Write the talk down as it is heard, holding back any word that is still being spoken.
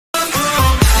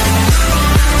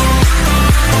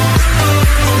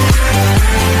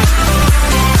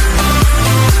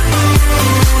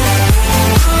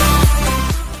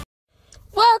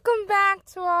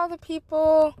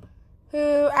people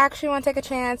who actually want to take a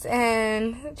chance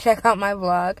and check out my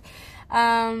vlog.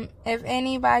 If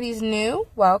anybody's new,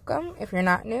 welcome. If you're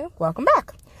not new, welcome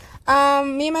back.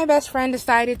 Me and my best friend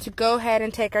decided to go ahead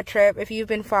and take our trip. If you've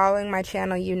been following my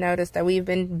channel, you noticed that we've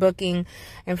been booking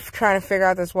and trying to figure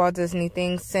out this Walt Disney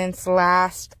thing since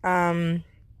last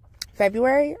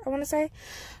February, I want to say.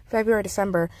 February,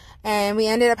 December. And we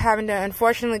ended up having to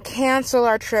unfortunately cancel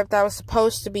our trip that was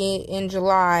supposed to be in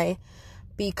July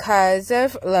because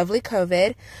of lovely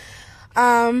COVID.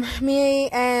 Me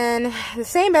and the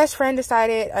same best friend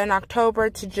decided in October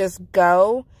to just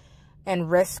go and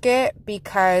risk it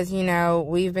because, you know,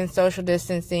 we've been social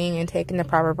distancing and taking the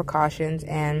proper precautions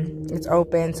and it's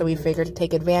open. So we figured to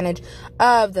take advantage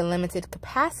of the limited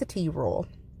capacity rule,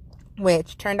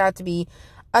 which turned out to be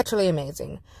utterly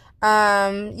amazing.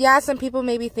 Yeah, some people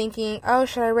may be thinking, oh,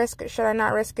 should I risk it? Should I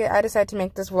not risk it? I decided to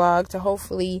make this vlog to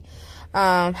hopefully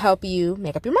help you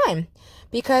make up your mind.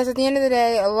 Because at the end of the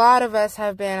day, a lot of us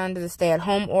have been under the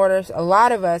stay-at-home orders. A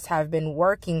lot of us have been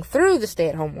working through the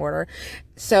stay-at-home order.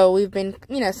 So we've been,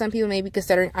 you know, some people may be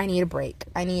considering, I need a break.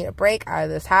 I need a break out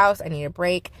of this house. I need a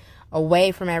break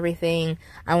away from everything.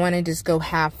 I want to just go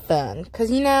have fun. Because,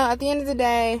 you know, at the end of the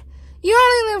day, you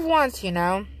only live once, you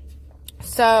know.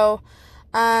 So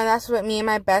that's what me and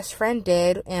my best friend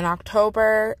did in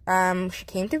October. She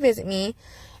came to visit me,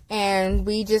 and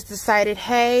we just decided,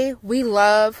 hey, we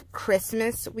love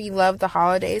Christmas. We love the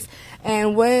holidays,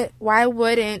 and why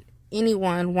wouldn't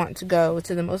anyone want to go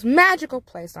to the most magical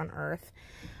place on earth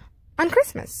on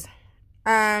Christmas?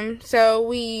 So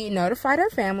we notified our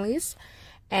families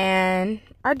and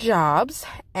our jobs,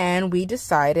 and we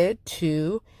decided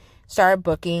to start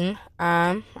booking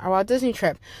our Walt Disney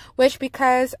trip, which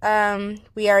because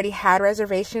we already had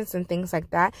reservations and things like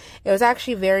that, it was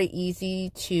actually very easy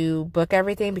to book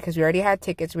everything because we already had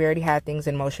tickets, we already had things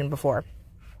in motion before.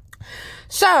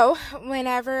 So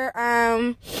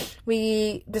whenever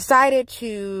we decided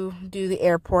to do the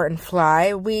airport and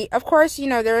fly, we, of course, you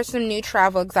know, there were some new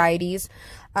travel anxieties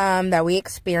that we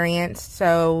experienced,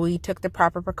 so we took the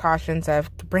proper precautions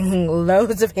of bringing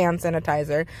loads of hand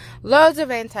sanitizer, loads of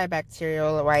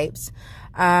antibacterial wipes.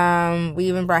 We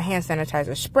even brought hand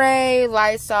sanitizer spray,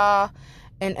 Lysol,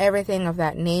 and everything of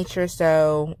that nature.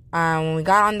 So when we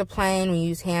got on the plane, we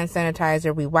used hand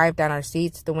sanitizer. We wiped down our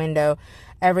seats, the window,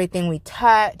 everything we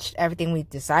touched, everything we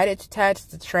decided to touch,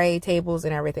 the tray, tables,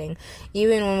 and everything.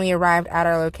 Even when we arrived at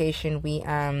our location, we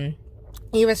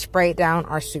even sprayed down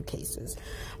our suitcases.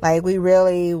 Like, we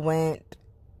really went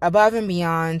above and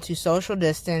beyond to social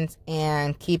distance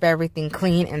and keep everything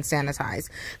clean and sanitized.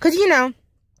 Because, you know,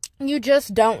 you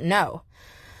just don't know.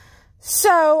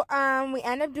 So, we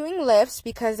ended up doing lifts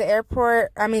because the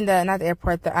airport,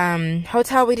 the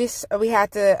hotel we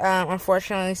had to,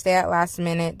 unfortunately stay at last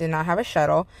minute, did not have a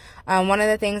shuttle. One of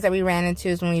the things that we ran into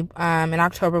is when we, in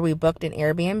October, we booked an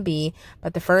Airbnb,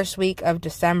 but the first week of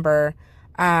December,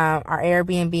 our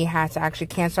Airbnb had to actually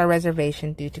cancel our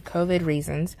reservation due to COVID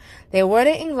reasons. They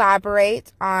wouldn't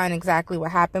elaborate on exactly what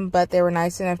happened, but they were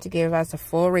nice enough to give us a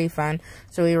full refund,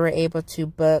 so we were able to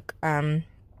book,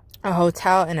 a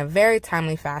hotel in a very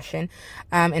timely fashion.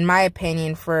 In my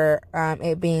opinion, for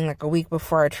it being like a week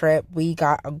before our trip, we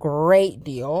got a great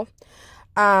deal.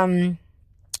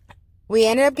 We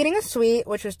ended up getting a suite,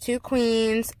 which was 2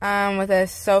 queens with a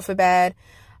sofa bed,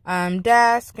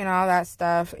 desk, and all that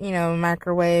stuff. You know,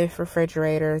 microwave,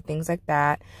 refrigerator, things like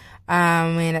that. We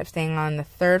ended up staying on the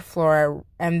 3rd floor,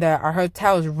 and our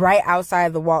hotel is right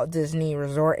outside the Walt Disney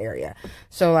Resort area.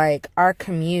 So, like, our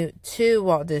commute to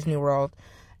Walt Disney World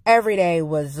every day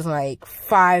was like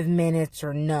 5 minutes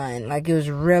or none. Like, it was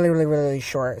really, really, really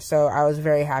short. So I was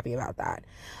very happy about that.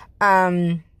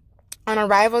 On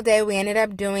arrival day, we ended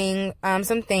up doing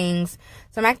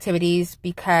some activities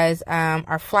because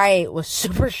our flight was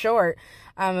super short.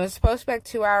 It was supposed to be like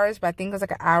 2 hours, but I think it was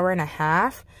like 1.5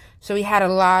 hours. So we had a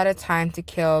lot of time to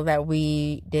kill that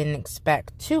we didn't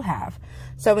expect to have.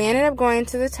 So we ended up going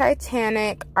to the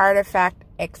Titanic Artifact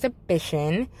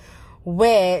Exhibition,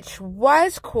 which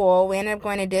was cool. We ended up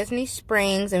going to Disney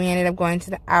Springs, and we ended up going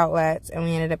to the outlets, and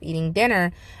we ended up eating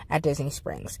dinner at Disney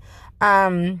Springs.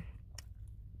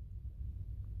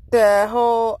 The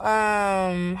whole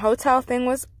hotel thing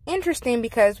was interesting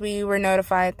because we were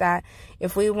notified that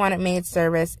if we wanted maid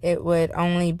service, it would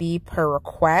only be per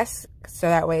request, so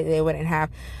that way they wouldn't have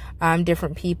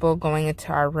different people going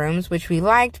into our rooms, which we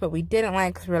liked, but we didn't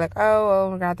like because we were like, oh, well,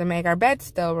 we're going to have to make our bed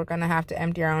still. We're going to have to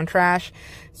empty our own trash.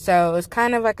 So it was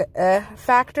kind of like a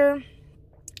factor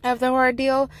of the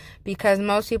ordeal because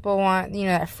most people want, you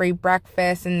know, that free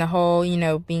breakfast and the whole, you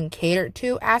know, being catered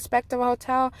to aspect of a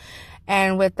hotel.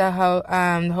 And with the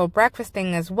whole breakfast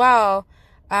thing as well,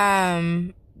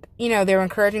 you know, they were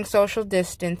encouraging social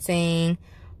distancing.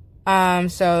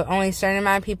 So only a certain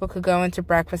amount of people could go into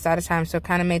breakfast at a time. So it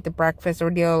kind of made the breakfast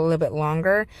ordeal a little bit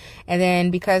longer. And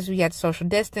then because we had social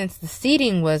distance, the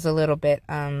seating was a little bit,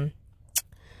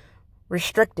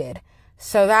 restricted.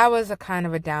 So that was a kind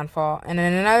of a downfall. And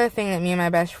then another thing that me and my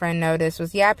best friend noticed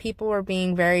was, yeah, people were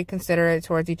being very considerate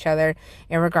towards each other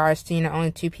in regards to, you know,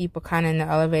 only 2 people kind of in the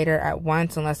elevator at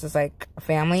once, unless it's like a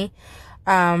family.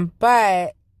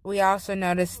 But we also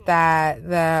noticed that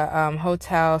the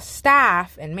hotel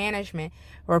staff and management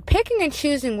were picking and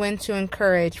choosing when to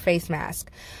encourage face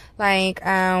masks. Like,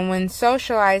 when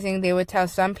socializing, they would tell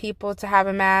some people to have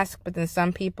a mask, but then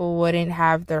some people wouldn't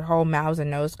have their whole mouths and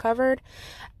nose covered.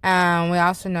 We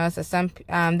also noticed that some,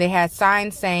 they had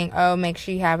signs saying, oh, make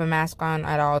sure you have a mask on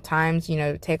at all times. You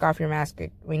know, take off your mask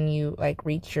when you, like,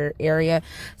 reach your area,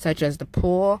 such as the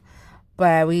pool.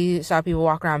 But we saw people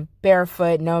walk around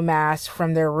barefoot, no mask,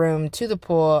 from their room to the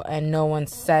pool, and no one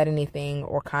said anything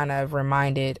or kind of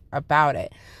reminded about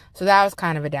it. So that was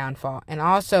kind of a downfall. And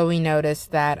also we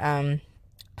noticed that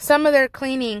some of their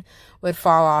cleaning would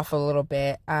fall off a little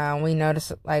bit. We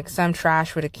noticed like some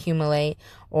trash would accumulate,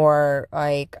 or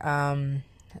like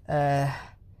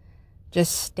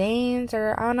just stains,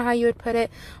 or I don't know how you would put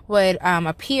it, would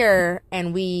appear,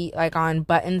 and we, like, on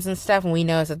buttons and stuff, and we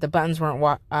noticed that the buttons weren't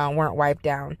wiped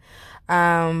down.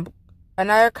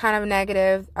 Another kind of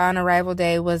negative on arrival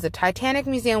day was the Titanic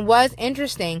Museum was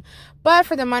interesting, but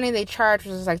for the money they charged,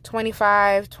 which was like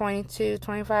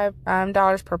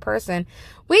 $25 per person,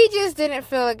 we just didn't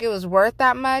feel like it was worth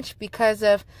that much because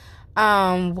of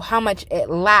how much it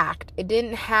lacked. It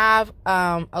didn't have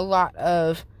a lot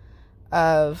of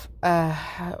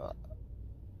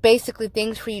basically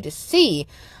things for you to see.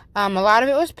 A lot of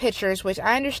it was pictures, which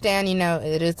I understand, you know,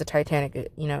 it is the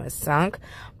Titanic, you know, it's sunk.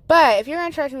 But if you're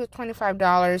going to charge me with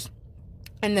 $25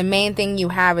 and the main thing you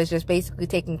have is just basically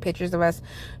taking pictures of us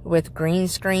with green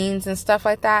screens and stuff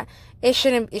like that, you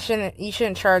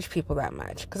shouldn't charge people that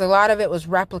much. Because a lot of it was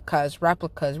replicas.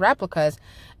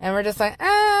 And we're just like,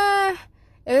 if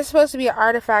it's supposed to be an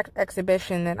artifact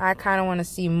exhibition, then I kind of want to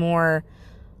see more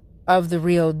of the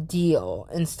real deal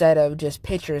instead of just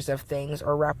pictures of things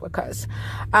or replicas.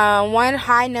 One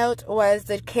high note was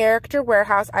the character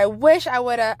warehouse. I wish I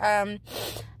would have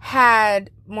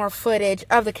had more footage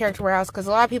of the character warehouse, because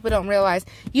a lot of people don't realize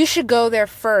you should go there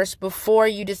first before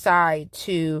you decide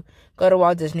to go to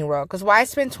Walt Disney World. Because why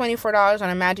spend $24 on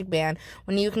a magic band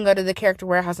when you can go to the character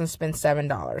warehouse and spend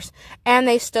 $7? And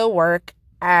they still work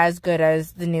as good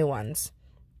as the new ones.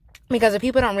 Because what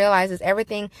people don't realize is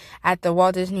everything at the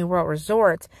Walt Disney World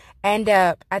resorts end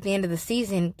up at the end of the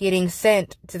season getting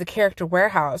sent to the character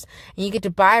warehouse, and you get to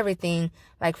buy everything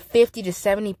like 50 to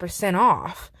 70%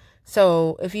 off.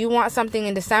 So if you want something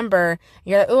in December,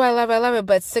 you're like, oh, I love it,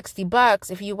 but it's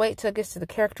 $60. If you wait till it gets to the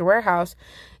character warehouse,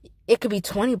 it could be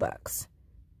 $20.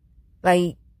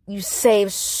 Like, you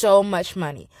save so much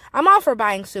money. I'm all for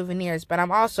buying souvenirs, but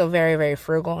I'm also very, very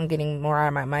frugal and getting more out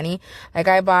of my money. Like,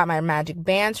 I bought my magic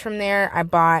bands from there. I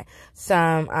bought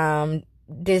some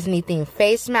Disney themed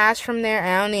face masks from there. And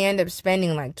I only ended up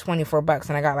spending like $24,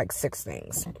 and I got like 6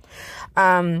 things.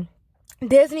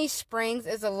 Disney Springs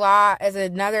is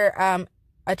another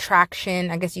attraction,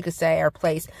 I guess you could say, or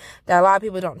place that a lot of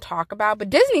people don't talk about.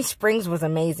 But Disney Springs was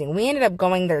amazing. We ended up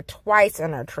going there twice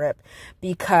on our trip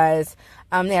because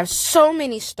they have so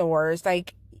many stores.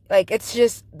 Like it's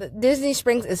just, Disney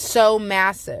Springs is so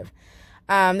massive.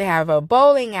 They have a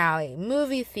bowling alley,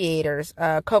 movie theaters,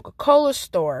 a Coca-Cola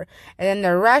store, and then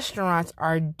the restaurants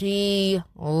are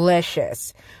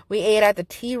delicious. We ate at the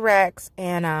T-Rex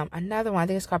and another one, I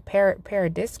think it's called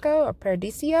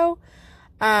Paradiso.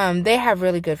 They have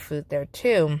really good food there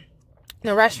too.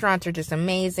 The restaurants are just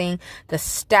amazing. The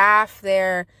staff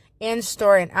there,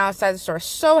 in-store and outside the store, are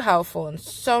so helpful and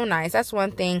so nice. That's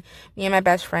one thing me and my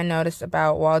best friend noticed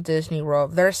about Walt Disney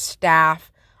World. Their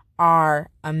staff are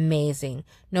amazing.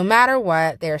 No matter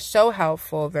what, they're so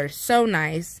helpful. They're so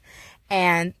nice.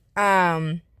 And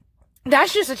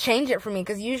that's just a change it for me,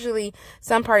 because usually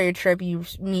some part of your trip you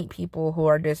meet people who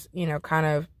are just, you know, kind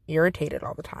of irritated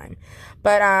all the time.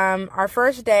 But our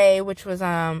first day, which was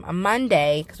a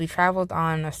Monday, because we traveled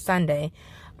on a Sunday,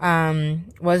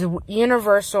 was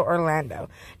Universal Orlando.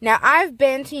 Now, I've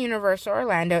been to Universal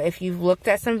Orlando. If you've looked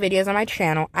at some videos on my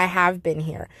channel, I have been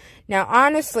here. Now,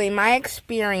 honestly, my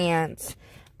experience,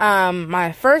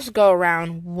 my first go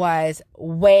around was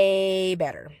way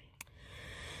better.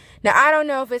 Now, I don't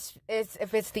know if it's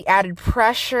the added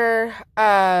pressure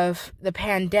of the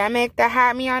pandemic that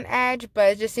had me on edge,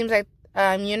 but it just seems like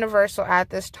Universal at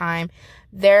this time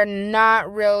they're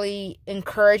not really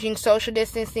encouraging social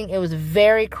distancing. It was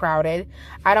very crowded.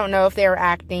 I don't know if they were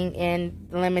acting in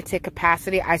limited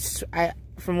capacity.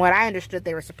 From what I understood,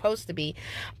 they were supposed to be,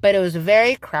 but it was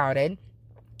very crowded.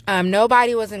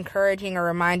 Nobody was encouraging or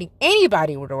reminding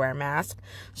anybody to wear a mask.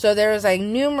 So there was like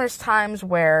numerous times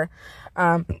where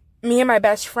me and my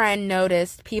best friend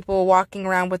noticed people walking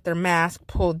around with their mask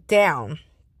pulled down.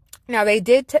 Now they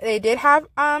did have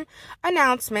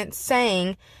announcements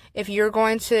saying if you're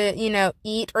going to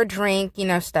eat or drink,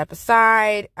 step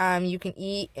aside. You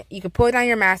can pull down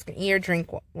your mask and eat or drink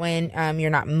when you're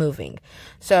not moving.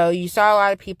 So you saw a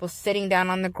lot of people sitting down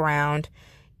on the ground,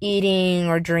 eating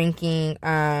or drinking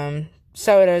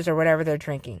sodas or whatever they're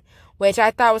drinking, which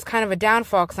I thought was kind of a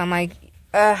downfall, because I'm like,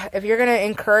 if you're going to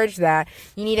encourage that,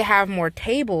 you need to have more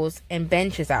tables and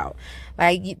benches out.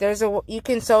 Like, you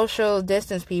can social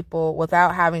distance people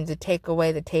without having to take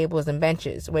away the tables and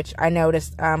benches, which I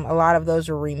noticed a lot of those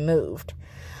were removed.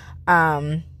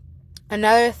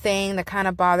 Another thing that kind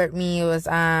of bothered me was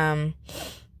in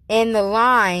the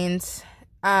lines,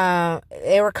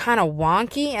 they were kind of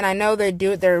wonky, and I know they're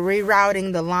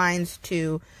rerouting the lines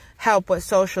to help with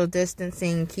social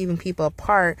distancing, keeping people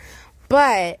apart,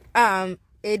 but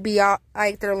it'd be all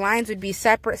like their lines would be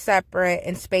separate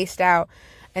and spaced out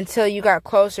until you got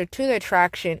closer to the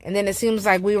attraction, and then it seems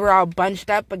like we were all bunched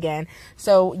up again,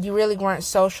 so you really weren't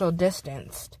social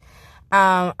distanced.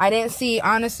 I didn't see,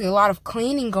 honestly, a lot of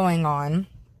cleaning going on.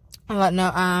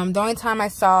 The only time I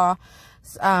saw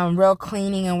real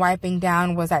cleaning and wiping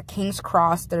down was at King's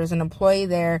Cross. There's an employee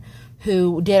there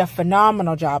who did a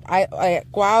phenomenal job.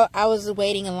 While I was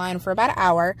waiting in line for about an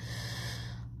hour,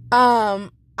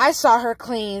 I saw her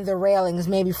clean the railings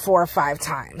maybe 4 or 5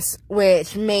 times,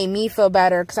 which made me feel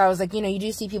better, because I was like, you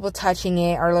do see people touching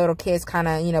it, or little kids kind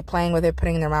of, playing with it,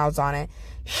 putting their mouths on it.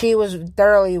 She was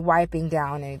thoroughly wiping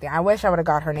down anything. I wish I would have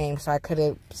got her name so I could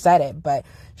have said it, but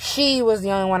she was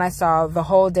the only one I saw the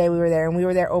whole day we were there, and we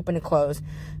were there open to close,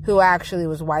 who actually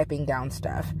was wiping down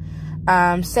stuff.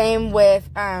 Same with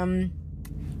the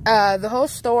whole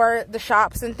store, the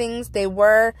shops and things.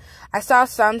 I saw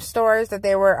some stores that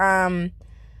they were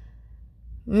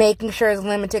making sure it's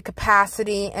limited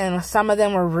capacity, and some of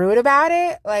them were rude about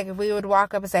it. Like, if we would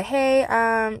walk up and say, hey,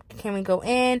 can we go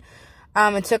in?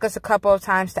 It took us a couple of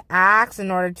times to ask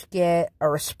in order to get a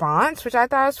response, which I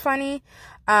thought was funny.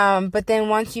 But then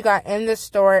once you got in the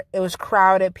store, it was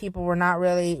crowded. People were not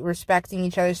really respecting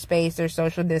each other's space or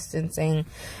social distancing.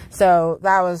 So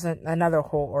that was another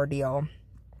whole ordeal.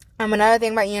 Another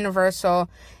thing about Universal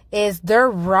is their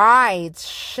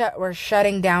rides were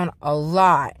shutting down a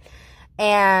lot.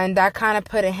 And that kind of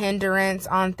put a hindrance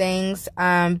on things,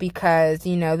 because,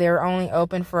 they were only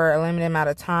open for a limited amount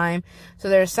of time. So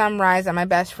there's some rides that my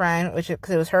best friend,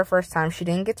 because it was her first time, she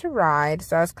didn't get to ride.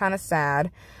 So I was kind of sad.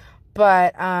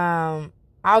 But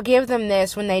I'll give them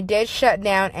this. When they did shut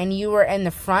down and you were in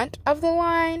the front of the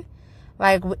line,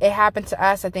 like it happened to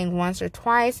us, I think once or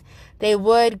twice, they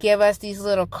would give us these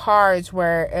little cards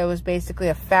where it was basically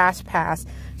a fast pass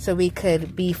so we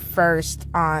could be first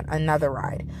on another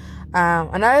ride.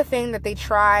 Another thing that they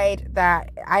tried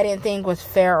that I didn't think was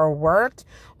fair or worked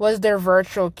was their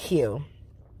virtual queue.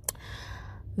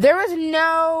 There was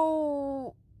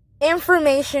no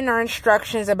information or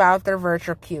instructions about their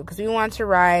virtual queue, because we wanted to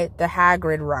ride the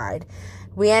Hagrid ride.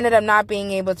 We ended up not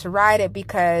being able to ride it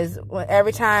because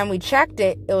every time we checked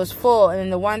it, it was full. And then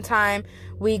the one time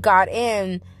we got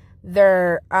in,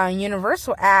 their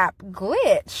Universal app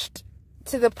glitched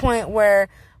to the point where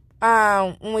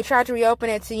when we tried to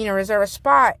reopen it to, reserve a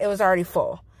spot, it was already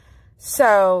full.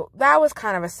 So that was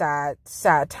kind of a sad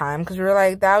time, because we were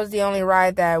like, that was the only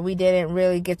ride that we didn't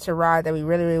really get to ride that we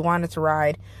really, really wanted to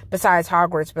ride besides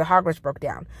Hogwarts, but Hogwarts broke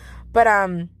down. But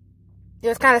it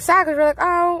was kind of sad, because we were like,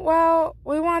 oh, well,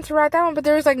 we wanted to ride that one, but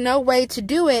there was like no way to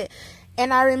do it.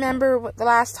 And I remember the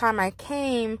last time I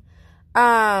came,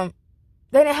 they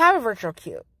didn't have a virtual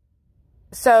queue.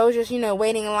 So it was just,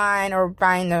 waiting in line or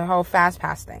buying the whole fast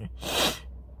pass thing.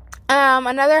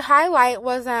 Another highlight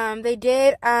was, they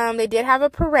did have a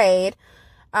parade.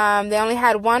 They only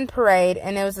had one parade,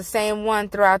 and it was the same one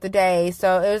throughout the day.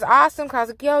 So it was awesome, because I was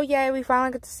like, yo, yay, we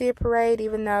finally get to see a parade,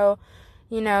 even though,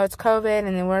 it's COVID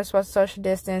and they weren't supposed to social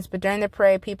distance. But during the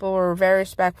parade, people were very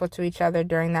respectful to each other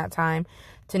during that time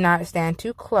to not stand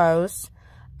too close.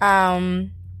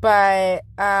 But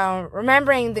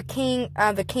remembering the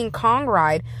King Kong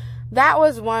ride, that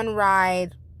was one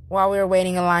ride while we were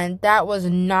waiting in line that was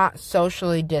not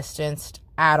socially distanced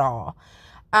at all.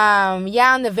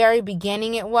 Yeah, in the very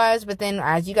beginning it was, but then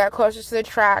as you got closer to the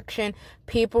attraction,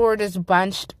 people were just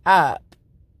bunched up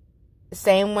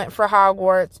Same went for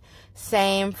Hogwarts.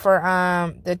 Same for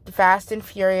the Fast and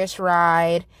Furious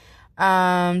ride.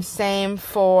 Same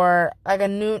for like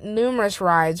numerous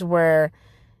rides where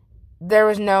there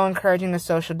was no encouraging of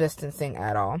social distancing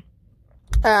at all.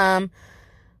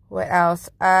 What else?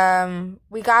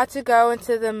 We got to go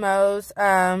into the Moe's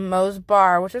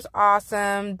bar, which was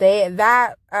awesome.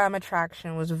 That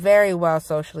attraction was very well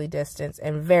socially distanced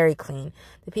and very clean.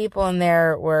 The people in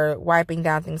there were wiping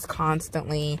down things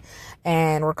constantly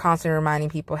and were constantly reminding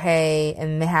people, hey,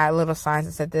 and they had little signs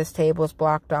that said this table is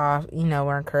blocked off. You know,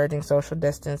 we're encouraging social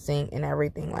distancing and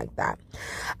everything like that.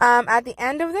 At the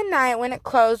end of the night, when it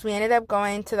closed, we ended up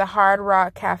going to the Hard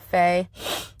Rock Cafe,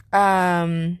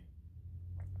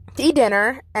 to eat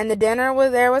dinner, and the dinner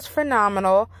was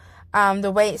phenomenal.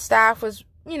 The wait staff was,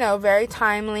 you know, very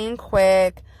timely and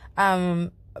quick.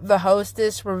 The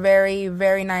hostess were very,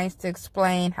 very nice to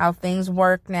explain how things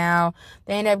work now.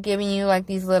 They end up giving you like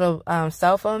these little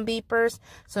cell phone beepers.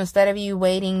 So instead of you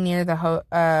waiting near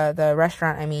the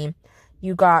restaurant,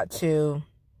 you got to,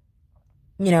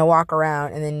 you know, walk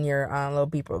around and then your little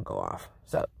beeper would go off.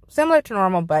 So similar to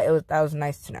normal, but that was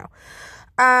nice to know.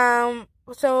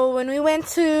 So when we went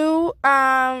to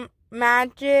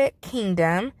Magic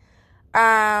Kingdom,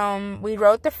 we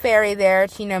rode the ferry there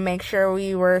to, you know, make sure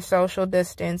we were social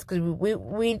distance, because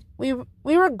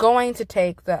we were going to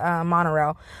take the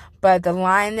monorail, but the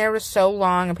line there was so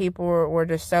long and people were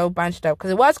just so bunched up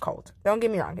because it was cold. Don't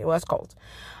get me wrong, it was cold,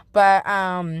 but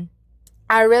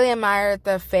I really admired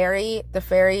the ferry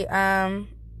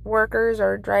workers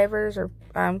or drivers or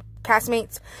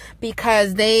castmates,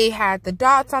 because they had the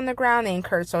dots on the ground. They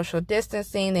encouraged social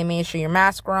distancing. They made sure your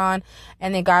masks were on,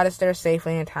 and they got us there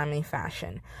safely in a timely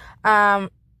fashion.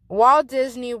 Walt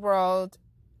Disney World,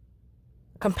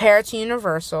 compared to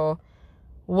Universal,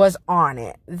 was on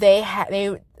it. There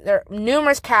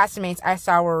numerous castmates I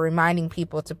saw were reminding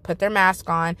people to put their mask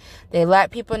on. They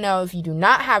let people know if you do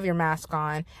not have your mask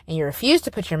on and you refuse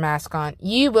to put your mask on,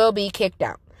 you will be kicked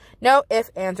out. No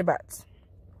ifs, ands, or buts.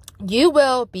 You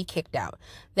will be kicked out.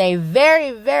 They very,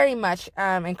 very much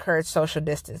encourage social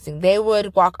distancing. They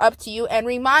would walk up to you and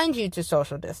remind you to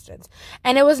social distance.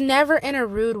 And it was never in a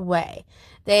rude way.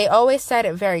 They always said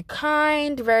it very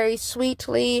kind, very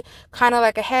sweetly, kind of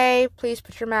like a, hey, please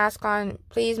put your mask on.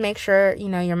 Please make sure, you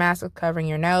know, your mask is covering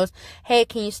your nose. Hey,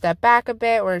 can you step back a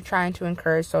bit? We're trying to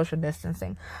encourage social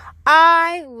distancing.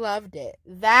 I loved it.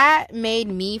 That made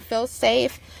me feel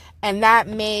safe, and that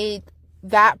made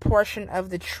that portion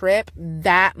of the trip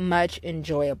that much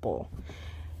enjoyable.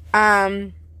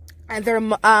 And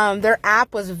their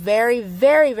app was very,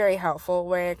 very, very helpful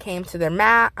where it came to their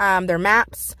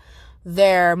maps,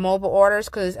 their mobile orders,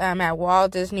 because at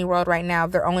Walt Disney World right now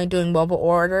they're only doing mobile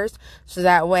orders, so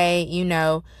that way, you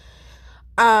know,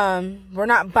 we're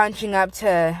not bunching up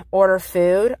to order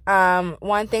food.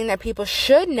 One thing that people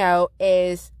should know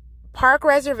is park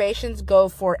reservations go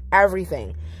for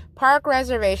everything. Park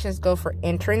reservations go for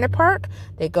entering the park.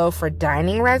 They go for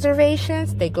dining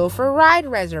reservations. They go for ride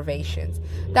reservations.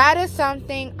 That is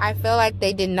something I feel like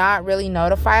they did not really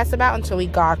notify us about until we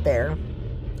got there,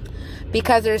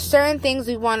 because there's certain things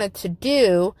we wanted to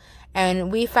do,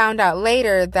 and we found out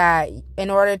later that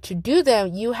in order to do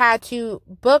them, you had to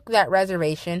book that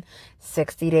reservation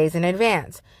 60 days in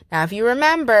advance. Now, if you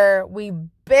remember, we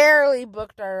barely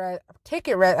booked our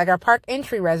our park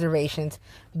entry reservations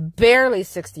barely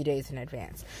 60 days in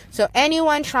advance. So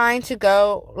anyone trying to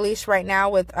go, at least right now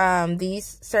with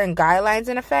these certain guidelines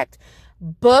in effect,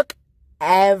 book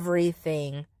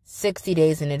everything 60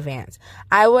 days in advance.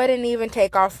 I wouldn't even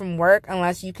take off from work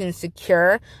unless you can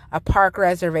secure a park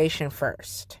reservation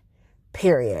first.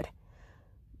 Period.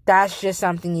 That's just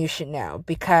something you should know,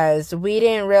 because we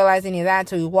didn't realize any of that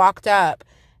until we walked up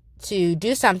to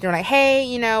do something. We're like, hey,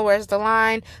 you know, where's the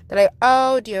line? They're like,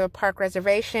 oh, do you have a park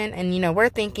reservation? And, you know, we're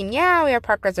thinking, yeah, we have a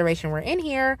park reservation. We're in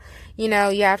here. You know,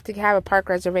 you have to have a park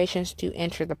reservation to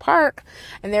enter the park.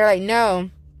 And they're like, no,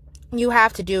 you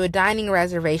have to do a dining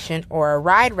reservation or a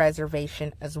ride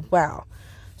reservation as well.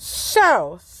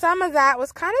 So some of that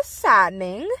was kind of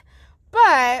saddening,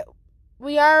 but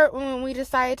when we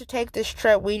decided to take this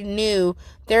trip, we knew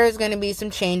there was going to be some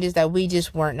changes that we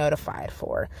just weren't notified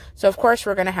for. So, of course,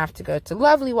 we're going to have to go to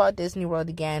lovely Walt Disney World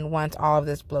again once all of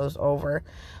this blows over.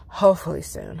 Hopefully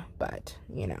soon, but,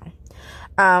 you know.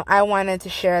 I wanted to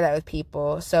share that with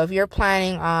people. So, if you're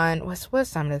planning on... What's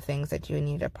some of the things that you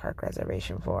need a park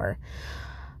reservation for?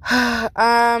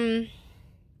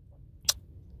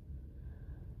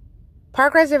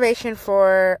 Park reservation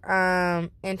for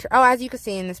as you can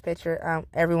see in this picture,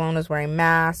 everyone was wearing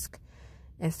masks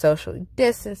and social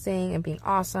distancing and being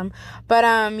awesome. But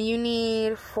you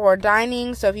need for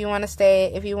dining. So if you want to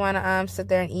sit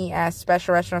there and eat at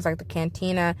special restaurants like the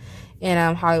Cantina in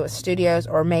Hollywood Studios,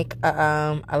 or make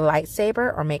a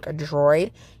lightsaber, or make a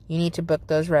droid, you need to book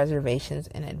those reservations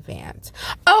in advance.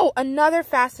 Oh, another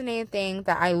fascinating thing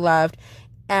that I loved.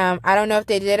 I don't know if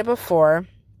they did it before.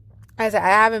 I said I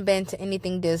haven't been to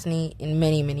anything Disney in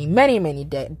many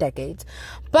decades,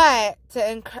 but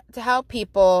to help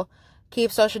people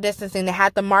keep social distancing, they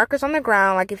had the markers on the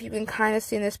ground. Like, if you can kind of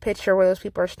see in this picture where those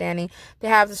people are standing, they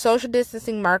have the social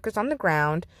distancing markers on the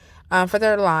ground for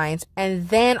their lines, and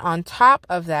then on top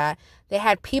of that, they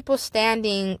had people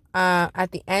standing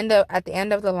at the end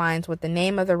of the lines with the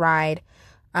name of the ride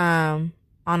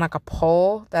on like a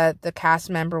pole that the cast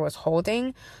member was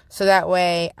holding, so that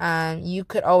way you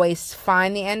could always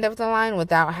find the end of the line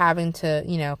without having to,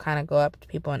 kind of go up to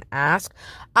people and ask.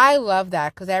 I love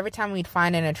that, because every time we'd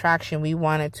find an attraction we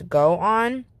wanted to go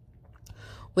on,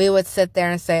 we would sit there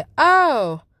and say,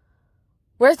 oh,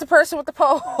 where's the person with the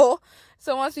pole?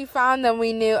 So once we found them,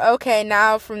 we knew, okay,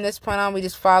 now from this point on, we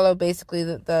just follow basically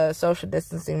the social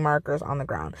distancing markers on the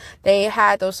ground. They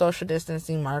had those social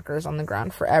distancing markers on the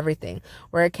ground for everything,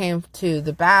 where it came to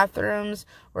the bathrooms,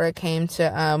 where it came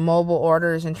to mobile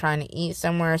orders and trying to eat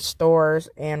somewhere, stores,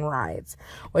 and rides,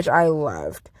 which I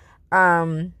loved.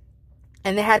 And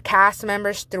they had cast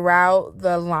members throughout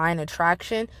the line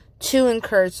attraction to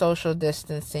encourage social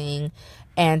distancing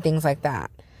and things like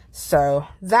that. So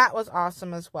that was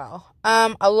awesome as well.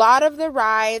 A lot of the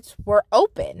rides were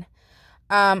open.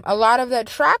 A lot of the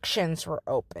attractions were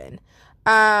open.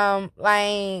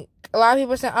 Like, a lot of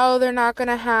people say, oh, they're not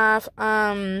gonna have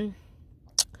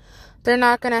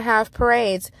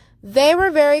parades. They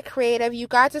were very creative. You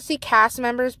got to see cast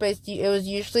members, but it was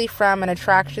usually from an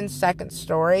attraction's second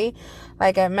story.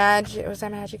 Like at Magic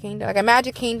Kingdom? Like at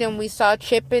Magic Kingdom, we saw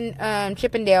Chip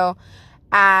and Dale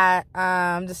at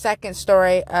the second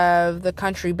story of the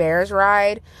Country Bears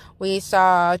ride. We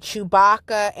saw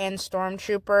Chewbacca and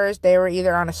Stormtroopers. They were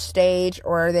either on a stage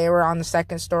or they were on the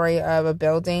second story of a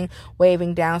building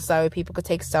waving down so people could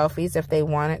take selfies if they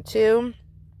wanted to.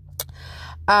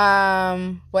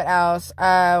 What else?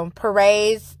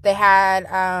 Parades. They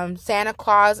had Santa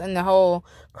Claus and the whole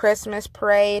Christmas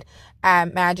parade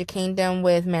at Magic Kingdom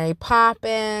with Mary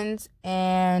Poppins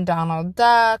and Donald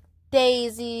Duck,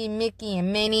 Daisy, Mickey,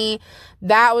 and Minnie.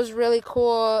 That was really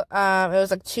cool. It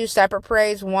was like two separate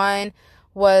parades. One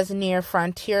was near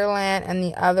Frontierland and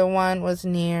the other one was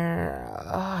near,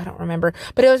 I don't remember,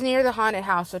 but it was near the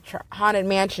Haunted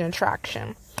Mansion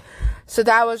attraction. So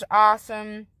that was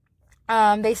awesome.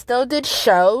 They still did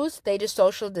shows. They just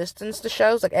social distanced the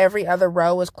shows. Like, every other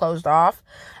row was closed off,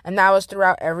 and that was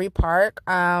throughout every park.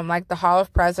 Like the Hall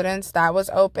of Presidents, that was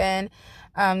open.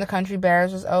 The Country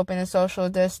Bears was open and social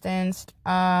distanced.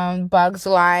 Bug's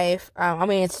Life.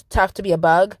 It's tough to be a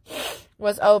bug.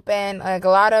 Was open. Like, a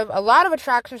lot of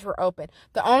attractions were open.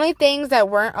 The only things that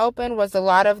weren't open was a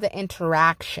lot of the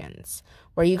interactions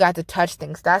where you got to touch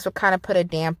things. That's what kind of put a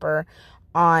damper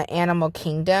on Animal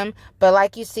Kingdom. But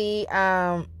like you see,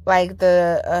 like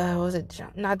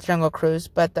the not Jungle Cruise,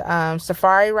 but the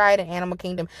Safari ride in Animal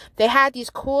Kingdom, they had these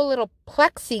cool little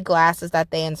plexiglasses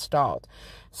that they installed.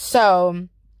 So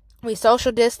we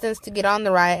social distanced to get on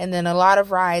the ride, and then a lot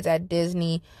of rides at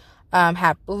Disney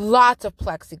have lots of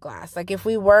plexiglass. Like, if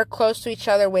we were close to each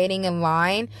other waiting in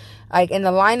line, like in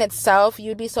the line itself,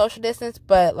 you'd be social distanced,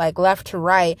 but like left to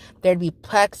right, there'd be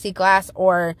plexiglass,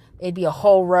 or it'd be a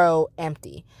whole row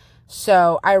empty.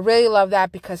 So I really love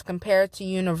that, because compared to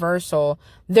Universal,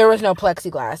 there was no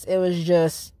plexiglass. It was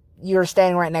just, you were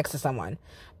standing right next to someone.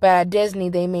 But at Disney,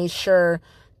 they made sure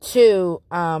to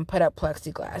put up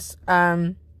plexiglass.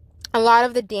 A lot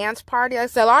of the dance party, like I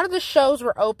said, a lot of the shows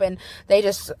were open. They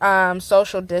just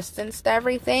social distanced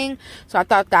everything. So I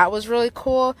thought that was really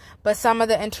cool. But some of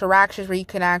the interactions where you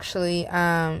could actually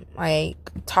like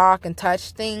talk and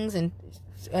touch things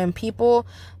and people,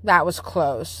 that was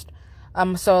closed.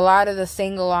 So a lot of the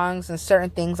sing-alongs and certain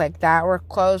things like that were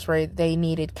closed, where they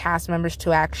needed cast members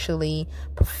to actually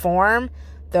perform.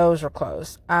 Those were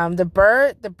closed. The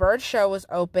bird show was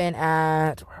open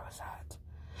at, where was that?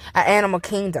 At Animal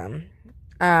Kingdom.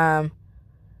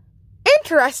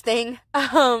 Interesting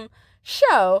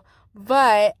show,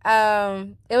 but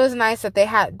it was nice that they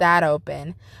had that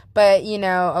open. But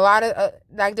a lot of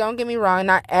like, don't get me wrong,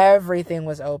 not everything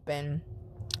was open.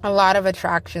 A lot of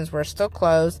attractions were still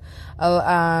closed.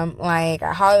 Like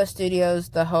at Hollywood Studios,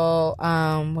 the whole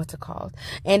what's it called?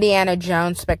 Indiana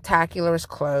Jones Spectacular was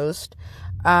closed.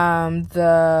 What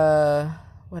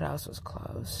else was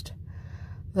closed?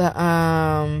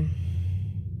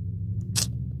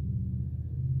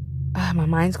 my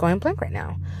mind's going blank right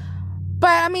now. But,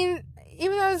 I mean,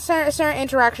 even though certain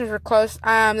interactions were close,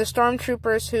 the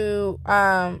stormtroopers who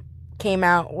came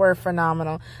out were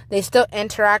phenomenal. They still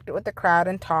interacted with the crowd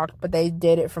and talked, but they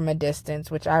did it from a distance,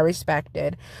 which I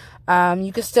respected.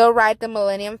 You could still ride the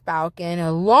Millennium Falcon,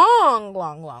 a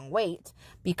long wait,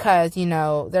 because, you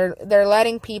know, they're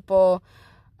letting people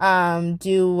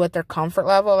do what their comfort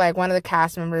level. Like, one of the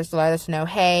cast members let us know,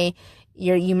 hey,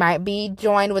 you might be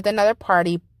joined with another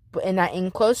party in that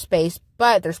enclosed space,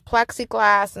 but there's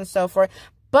plexiglass and so forth.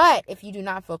 But if you do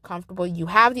not feel comfortable, you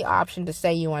have the option to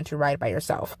say you want to ride by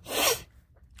yourself,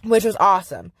 which was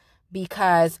awesome,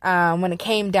 because when it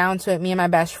came down to it, me and my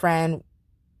best friend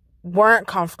weren't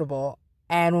comfortable.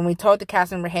 And when we told the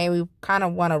cast member, hey, we kind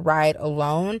of want to ride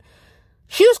alone,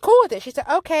 she was cool with it. She said,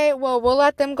 okay, well, we'll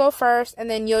let them go first, and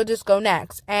then you'll just go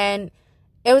next. And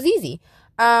it was easy.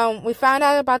 We found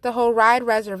out about the whole ride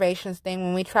reservations thing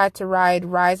when we tried to ride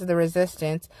Rise of the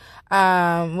Resistance.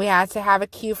 We had to have a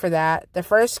queue for that. The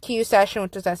first queue session,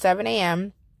 which was at 7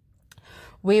 a.m.,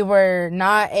 we were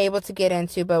not able to get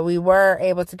into, but we were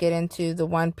able to get into the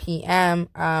 1 p.m.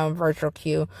 Virtual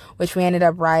queue, which we ended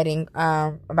up riding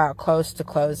about close to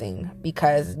closing,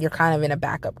 because you're kind of in a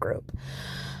backup group.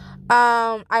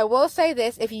 I will say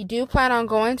this: if you do plan on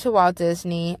going to Walt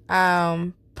Disney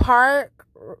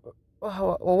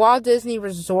Walt Disney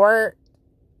Resort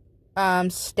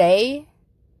stay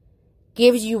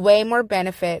gives you way more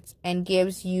benefits and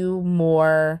gives you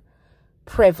more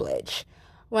privilege.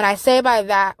 When I say by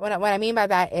that, what I mean by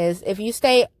that is, if you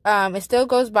stay, it still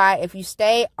goes by, if you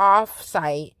stay off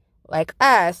site like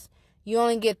us, you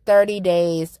only get 30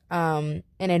 days in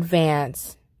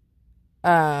advance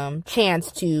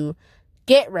chance to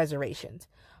get reservations.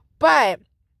 But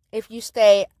if you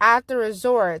stay at the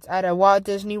resorts, at a Walt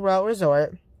Disney World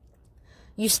resort,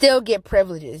 you still get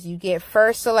privileges. You get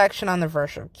first selection on the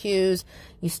virtual queues.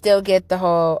 You still get the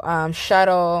whole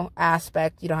shuttle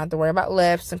aspect. You don't have to worry about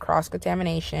lifts and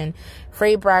cross-contamination.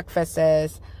 Free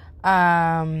breakfasts.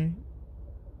 You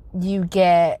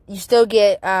still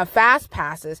get fast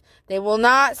passes. They will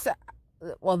not,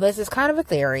 well, this is kind of a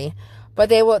theory, but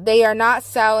they are not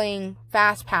selling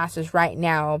fast passes right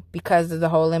now because of the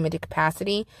whole limited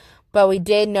capacity. But we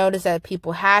did notice that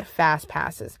people had fast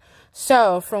passes.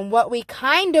 So from what we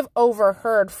kind of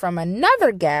overheard from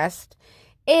another guest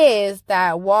is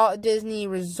that Walt Disney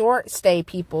Resort stay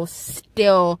people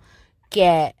still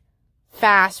get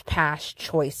fast pass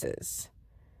choices.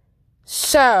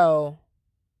 So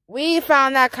we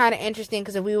found that kind of interesting,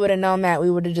 because if we would have known that, we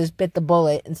would have just bit the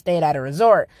bullet and stayed at a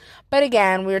resort. But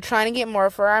again, we were trying to get more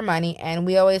for our money, and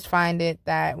we always find it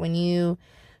that when you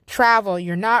travel,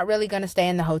 you're not really going to stay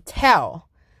in the hotel.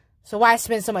 So why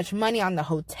spend so much money on the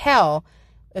hotel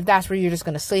if that's where you're just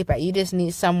going to sleep at? You just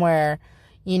need somewhere,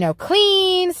 you know,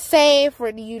 clean, safe, for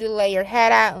you to lay your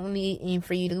head at and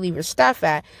for you to leave your stuff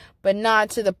at, but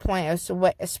not to the point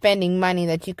of spending money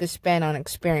that you could spend on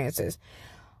experiences.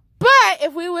 But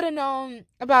if we would have known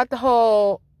about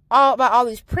about all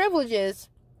these privileges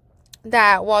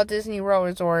that Walt Disney World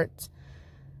resorts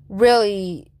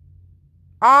really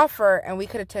offer, and we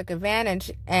could have took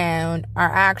advantage and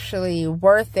are actually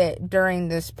worth it during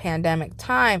this pandemic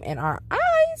time in our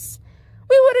eyes,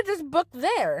 we would have just booked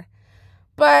there.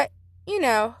 But, you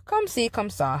know, come see,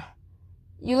 come saw.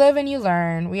 You live and you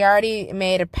learn. We already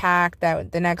made a pact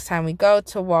that the next time we go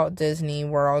to Walt Disney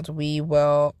World, we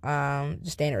will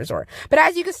just stay in a resort. But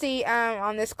as you can see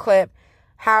on this clip,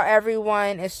 how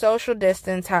everyone is social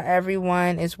distance, how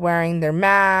everyone is wearing their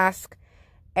mask,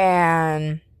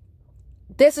 and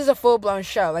this is a full-blown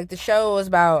show. Like, the show was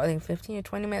about, I think, 15 or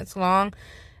 20 minutes long,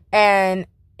 and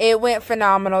it went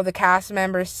phenomenal. The cast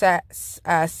members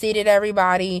seated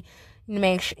everybody,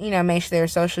 make sure they're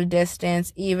socially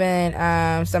distanced. Even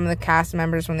some of the cast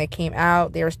members, when they came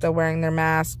out, they were still wearing their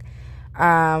mask.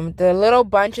 The little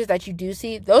bunches that you do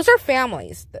see, those are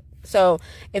families. So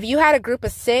if you had a group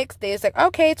of 6, they was like,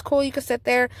 okay, it's cool, you can sit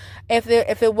there.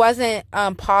 If it wasn't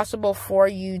possible for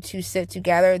you to sit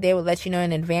together, they would let you know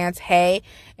in advance, hey,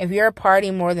 if you're a party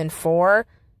more than 4,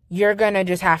 you're gonna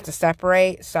just have to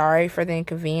separate. Sorry for the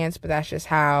inconvenience, but that's just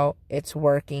how it's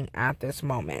working at this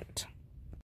moment.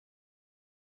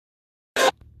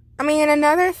 I mean,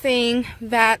 another thing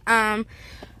that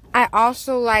I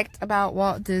also liked about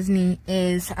Walt Disney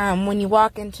is when you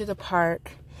walk into the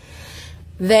park,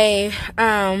 they,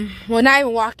 well, not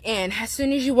even walk in. As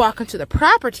soon as you walk into the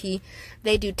property,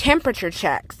 they do temperature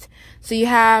checks. So you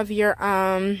have your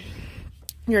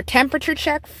temperature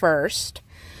check first,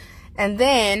 and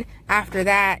then after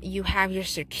that, you have your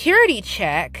security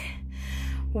check,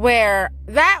 where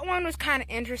that one was kind of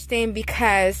interesting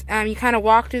because you kind of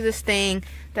walk through this thing.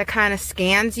 that kind of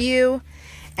scans you.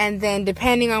 And then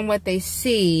depending on what they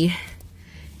see,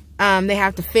 they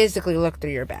have to physically look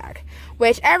through your bag.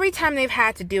 Which every time they've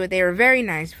had to do it, they were very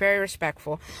nice, very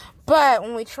respectful. But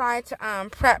when we tried to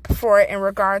prep for it in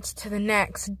regards to the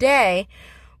next day,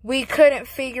 we couldn't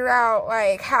figure out,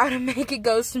 like, how to make it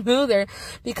go smoother.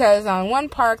 Because on one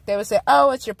park, they would say, oh,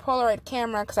 it's your Polaroid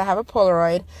camera, because I have a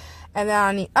Polaroid. And then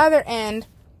on the other end,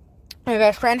 my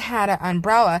best friend had an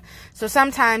umbrella. So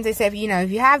sometimes they say, if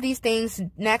you have these things,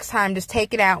 next time, just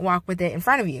take it out, walk with it in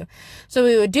front of you. So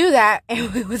we would do that,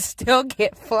 and we would still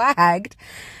get flagged.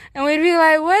 And we'd be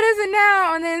like, what is it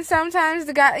now? And then sometimes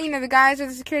the guys or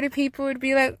the security people would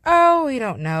be like, oh, we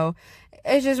don't know.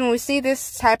 It's just when we see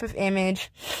this type of image,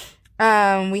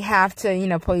 we have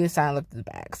to, pull you aside and look through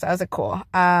the bag. So I was like, cool.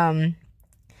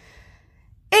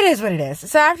 It is what it is.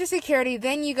 So after security,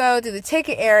 then you go to the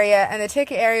ticket area, and the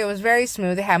ticket area was very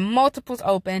smooth. They had multiples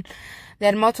open. They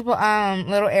had multiple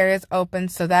little areas open,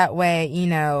 so that way,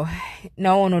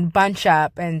 no one would bunch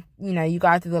up, and, you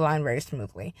got through the line very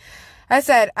smoothly. I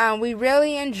said, we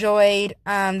really enjoyed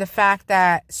the fact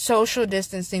that social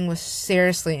distancing was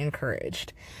seriously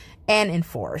encouraged and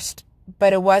enforced,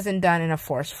 but it wasn't done in a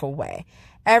forceful way.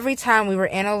 Every time we were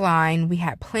in a line, we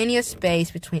had plenty of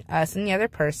space between us and the other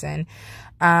person.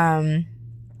 Even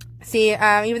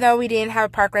though we didn't have a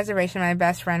park reservation, my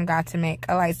best friend got to make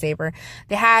a lightsaber.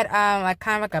 They had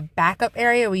kind of like a backup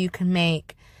area where you can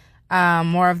make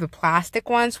more of the plastic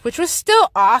ones, which was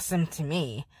still awesome to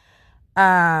me.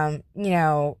 Considering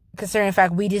the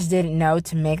fact we just didn't know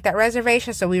to make that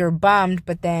reservation, so we were bummed,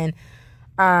 but then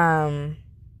our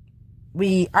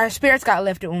spirits got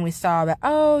lifted when we saw that,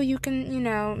 oh, you can,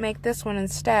 make this one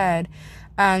instead.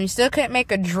 You still couldn't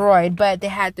make a droid, but they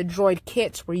had the droid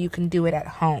kits where you can do it at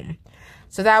home.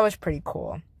 So that was pretty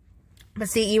cool. But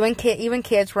see, even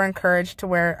kids were encouraged to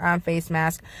wear face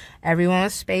masks. Everyone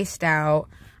was spaced out.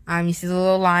 You see the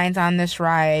little lines on this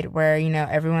ride where,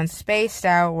 everyone's spaced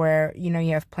out, where, you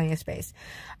have plenty of space.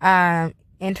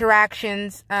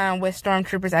 Interactions with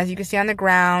stormtroopers, as you can see on the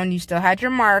ground, you still had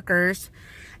your markers.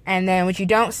 And then what you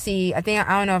don't see, I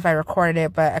don't know if I recorded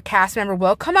it, but a cast member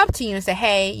will come up to you and say,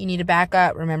 hey, you need to back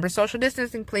up. Remember social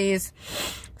distancing, please.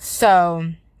 So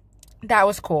that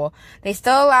was cool. They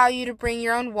still allow you to bring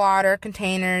your own water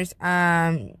containers.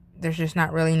 There's just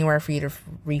not really anywhere for you to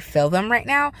refill them right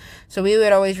now. So we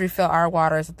would always refill our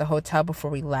waters at the hotel before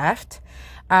we left.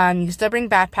 You can still bring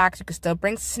backpacks. You can still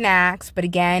bring snacks. But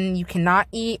again, you cannot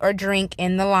eat or drink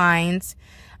in the lines.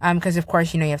 Because, of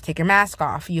course, you have to take your mask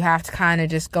off. You have to kind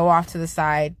of just go off to the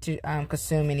side to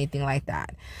consume anything like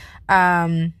that.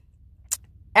 So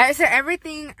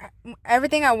everything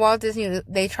at Walt Disney,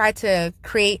 they try to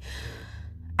create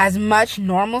as much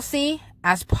normalcy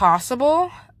as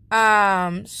possible.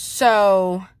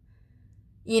 So,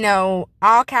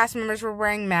 all cast members were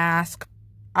wearing masks.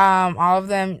 All of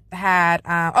them had,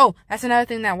 that's another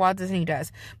thing that Walt Disney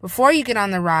does. Before you get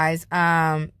on the rise,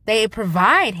 they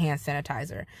provide hand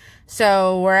sanitizer.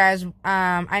 So, whereas,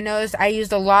 I noticed I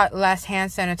used a lot less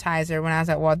hand sanitizer when I was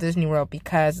at Walt Disney World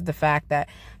because of the fact that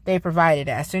they provided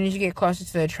it. As soon as you get closer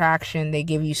to the attraction, they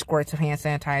give you squirts of hand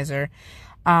sanitizer.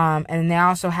 And they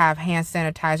also have hand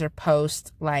sanitizer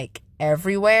posts, like,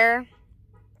 everywhere.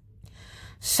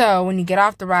 So when you get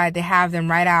off the ride, they have them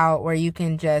right out where you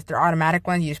can they're automatic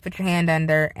ones. You just put your hand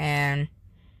under and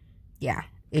yeah,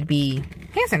 it'd be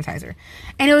hand sanitizer.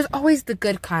 And it was always the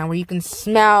good kind where you can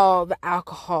smell the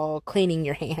alcohol cleaning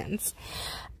your hands.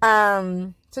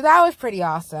 So that was pretty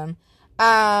awesome.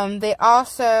 They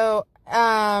also,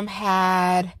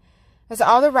 had,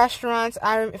 all the restaurants,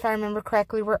 if I remember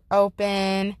correctly, were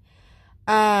open.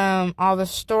 All the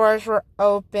stores were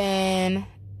open.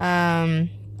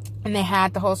 And they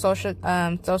had the whole social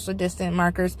distance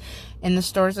markers in the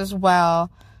stores as well.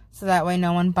 So that way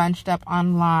no one bunched up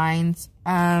on lines.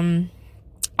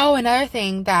 Another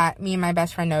thing that me and my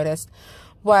best friend noticed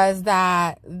was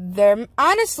that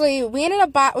honestly, we ended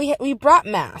up we brought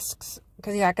masks.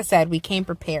 Because like I said, we came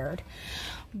prepared.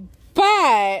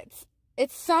 But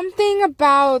it's something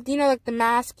about, like the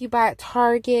mask you buy at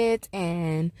Target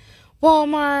and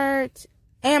Walmart,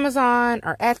 Amazon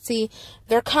or Etsy,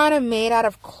 they're kind of made out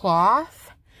of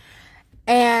cloth.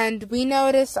 And we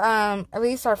noticed, at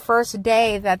least our first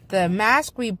day, that the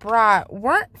masks we brought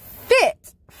weren't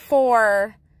fit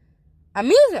for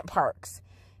amusement parks.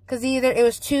 Because either it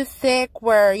was too thick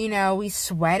where, we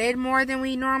sweated more than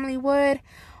we normally would.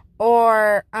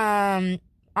 Or, on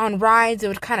rides, it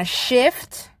would kind of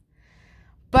shift.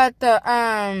 But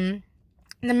the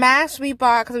masks we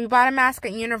bought, because we bought a mask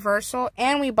at Universal,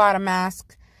 and we bought a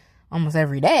mask almost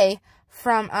every day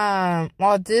from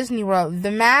Walt Disney World.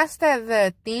 The masks that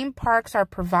the theme parks are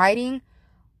providing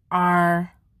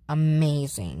are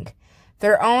amazing.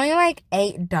 They're only like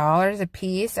 $8 a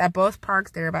piece. At both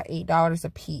parks, they're about $8 a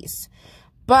piece.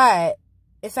 But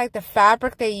it's like the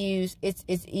fabric they use, it's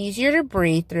easier to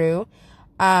breathe through.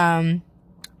 But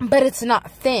it's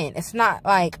not thin. It's not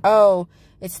like, oh,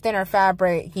 it's thinner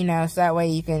fabric, you know, so that way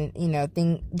you can, you know,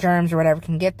 germs or whatever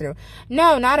can get through.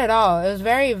 No, not at all. It was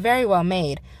very, very well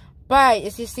made. But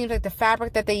it just seems like the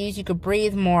fabric that they use, you could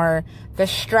breathe more. The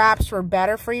straps were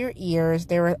better for your ears.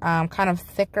 They were kind of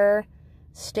thicker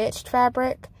stitched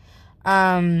fabric.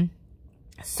 You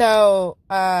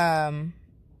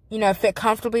know, fit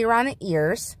comfortably around the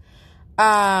ears.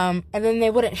 And then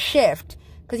they wouldn't shift.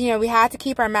 Because, you know, we had to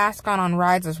keep our mask on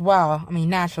rides as well. I mean,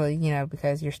 naturally, you know,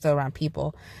 because you're still around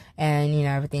people. And, you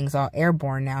know, everything's all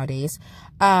airborne nowadays.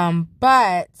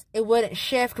 But it wouldn't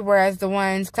shift, whereas the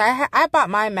ones... Because I bought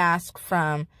my mask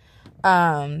from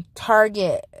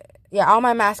Target. Yeah, all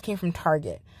my masks came from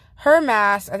Target. Her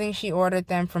masks, I think she ordered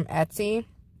them from Etsy.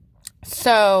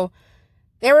 So,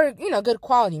 they were, you know, good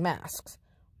quality masks.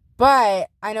 But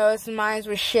I noticed mine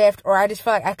would shift, or I just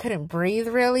felt like I couldn't breathe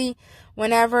really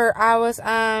whenever I was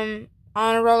on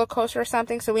a roller coaster or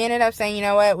something. So we ended up saying, you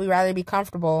know what, we'd rather be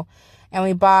comfortable. And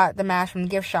we bought the masks from the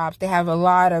gift shops. They have a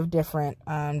lot of different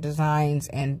designs,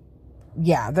 and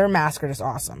yeah, their masks are just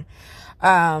awesome.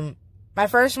 My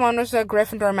first one was a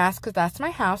Gryffindor mask, because that's my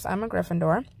house. I'm a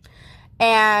Gryffindor.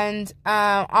 And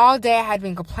all day I had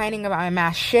been complaining about my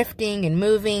mask shifting and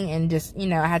moving, and just, you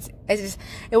know,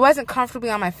 it wasn't comfortably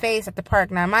on my face at the park.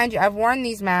 Now, mind you, I've worn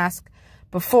these masks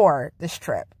before this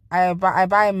trip. I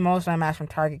buy most of my masks from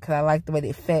Target because I like the way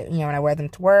they fit, you know, when I wear them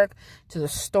to work, to the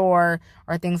store,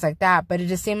 or things like that. But it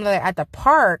just seemed like at the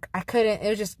park, it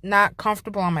was just not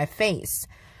comfortable on my face.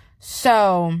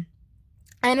 So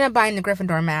I ended up buying the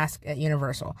Gryffindor mask at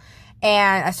Universal.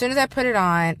 And as soon as I put it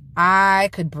on, I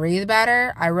could breathe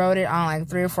better. I rode it on like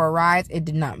 3 or 4 rides. It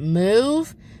did not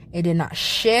move. It did not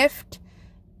shift.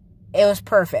 It was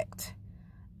perfect.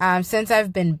 Since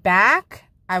I've been back,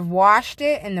 I've washed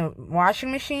it in the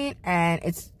washing machine, and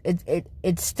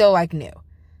it's still like new.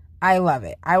 I love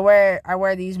it. I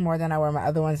wear these more than I wear my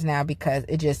other ones now, because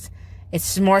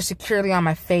it's more securely on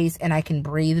my face, and I can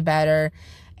breathe better.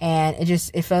 And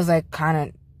it feels like, kind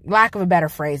of, lack of a better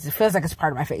phrase, it feels like it's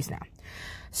part of my face now.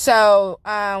 So,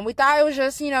 we thought it was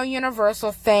just, you know,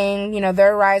 Universal thing. You know,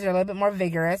 their rides are a little bit more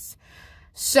vigorous.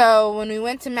 So, when we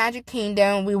went to Magic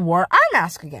Kingdom, we wore our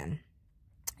mask again.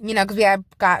 You know, because we had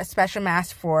got a special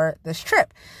mask for this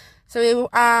trip. So, we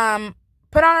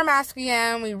put on our mask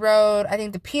again. We rode, I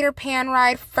think, the Peter Pan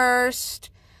ride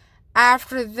first.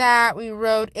 After that, we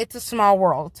rode It's a Small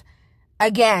World.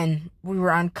 Again, we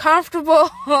were uncomfortable.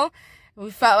 We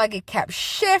felt like it kept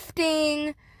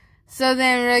shifting. So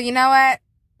then we're like, you know what?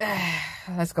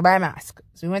 Let's go buy a mask.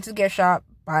 So we went to the gift shop,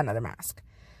 bought another mask.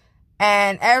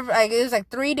 And it was like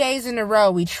 3 days in a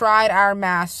row, we tried our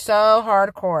mask so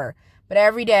hardcore. But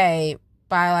every day,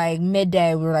 by like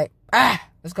midday, we were like,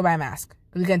 let's go buy a mask.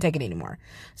 We couldn't take it anymore.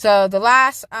 So the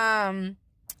last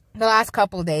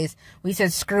couple of days, we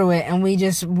said screw it, and we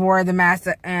just wore the masks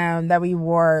that we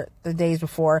wore the days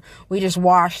before. We just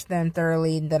washed them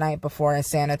thoroughly the night before and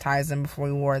sanitized them before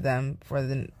we wore them for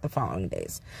the following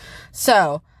days.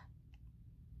 So,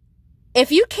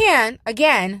 if you can,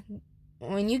 again,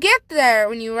 when you get there,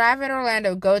 when you arrive at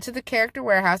Orlando, go to the Character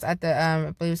Warehouse at the,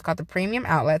 I believe it's called the Premium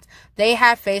Outlets. They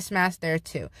have face masks there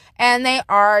too. And they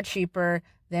are cheaper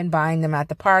than buying them at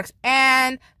the parks.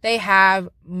 And they have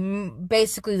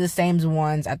basically the same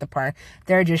ones at the park.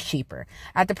 They're just cheaper.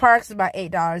 At the parks, it's about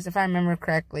 $8, if I remember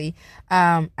correctly.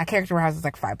 At Character Warehouse, it's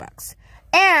like $5.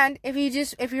 And if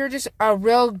you're just a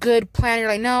real good planner, you're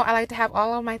like, no, I like to have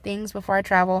all of my things before I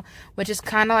travel, which is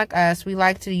kind of like us. We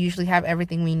like to usually have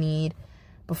everything we need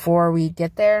before we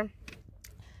get there.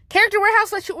 Character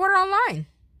Warehouse lets you order online.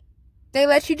 They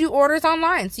let you do orders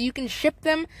online, so you can ship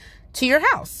them to your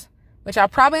house, which I'll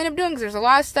probably end up doing because there's a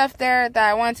lot of stuff there that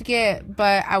I wanted to get,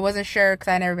 but I wasn't sure because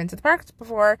I'd never been to the parks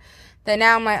before. Then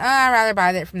now I'm like, I'd rather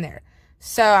buy it from there.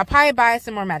 So I'll probably buy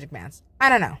some more Magic Bands. I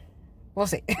don't know. We'll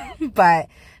see. But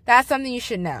that's something you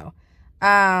should know.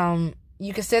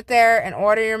 You can sit there and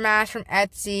order your mask from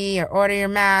Etsy or order your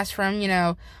mask from,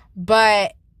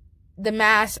 but the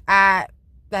masks that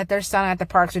they're selling at the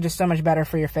parks are just so much better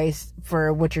for your face,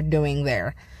 for what you're doing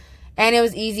there. And it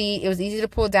was easy. It was easy to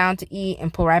pull down to eat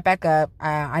and pull right back up.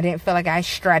 I didn't feel like I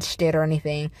stretched it or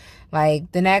anything.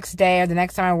 Like the next day or the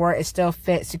next time I wore it, it still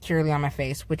fit securely on my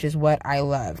face, which is what I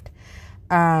loved.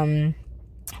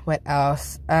 What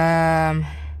else? The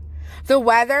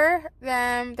weather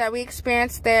that we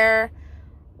experienced there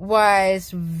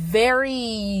was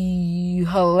very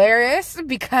hilarious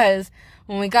because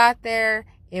when we got there,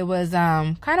 it was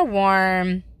kind of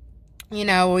warm, you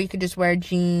know, where you could just wear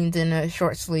jeans and a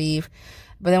short sleeve.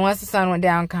 But then once the sun went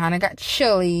down, kind of got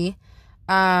chilly.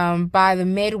 By the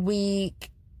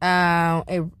midweek,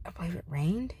 I believe it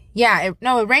rained. Yeah, it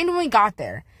rained when we got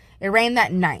there. It rained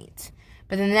that night.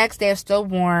 But the next day it was still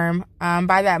warm.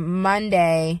 By that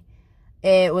Monday,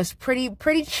 it was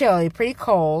pretty chilly, pretty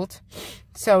cold.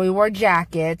 So we wore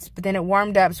jackets, but then it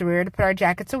warmed up, so we were to put our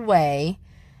jackets away,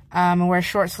 and wear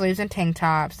short sleeves and tank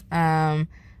tops. By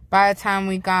the time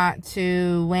we got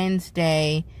to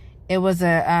Wednesday, it was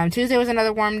Tuesday was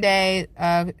another warm day,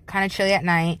 kind of chilly at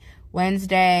night.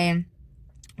 Wednesday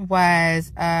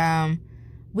was,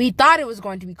 we thought it was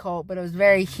going to be cold, but it was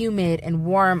very humid and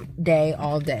warm day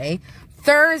all day.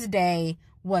 Thursday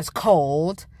was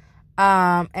cold,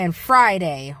 and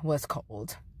Friday was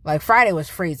cold. Like, Friday was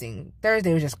freezing.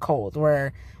 Thursday was just cold,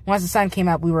 where once the sun came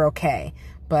up, we were okay.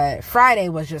 But Friday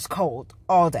was just cold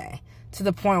all day, to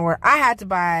the point where I had to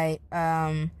buy,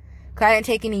 because I didn't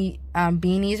take any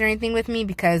beanies or anything with me,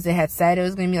 because it had said it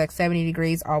was going to be like 70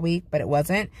 degrees all week, but it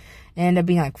wasn't. It ended up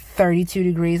being like 32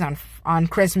 degrees on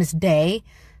Christmas Day.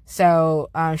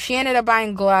 So she ended up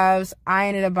buying gloves. I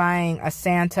ended up buying a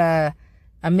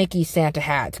Mickey Santa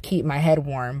hat to keep my head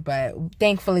warm. But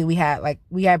thankfully we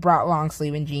had brought long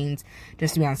sleeve and jeans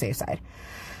just to be on the safe side.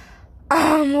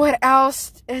 What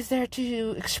else is there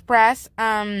to express?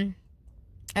 I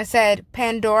said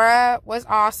Pandora was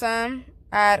awesome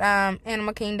at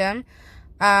Animal Kingdom.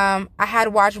 I had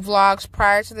watched vlogs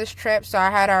prior to this trip, so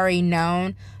I had already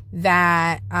known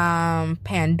that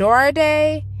Pandora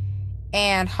Day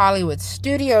and Hollywood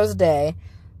Studios Day,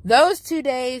 those 2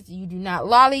 days, you do not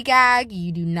lollygag,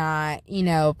 you do not,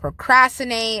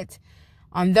 procrastinate.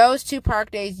 On those 2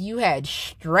 park days, you head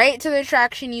straight to the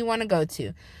attraction you want to go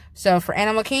to. So for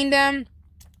Animal Kingdom,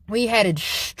 we headed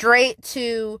straight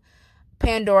to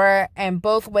Pandora, and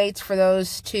both waits for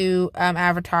those 2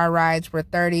 Avatar rides were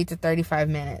 30 to 35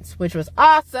 minutes, which was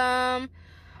awesome.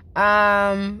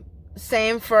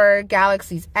 Same for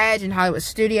Galaxy's Edge and Hollywood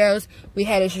Studios. We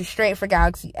headed straight for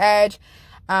Galaxy Edge.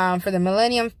 For the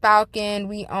Millennium Falcon,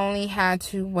 we only had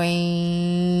to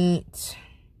wait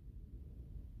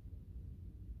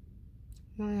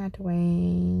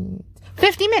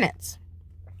 50 minutes.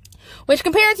 Which,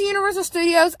 compared to Universal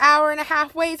Studios'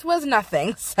 hour-and-a-half waits, was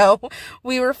nothing. So,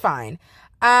 we were fine.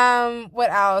 What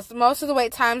else? Most of the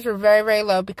wait times were very, very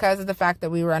low because of the fact that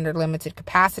we were under limited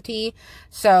capacity.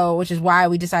 So, which is why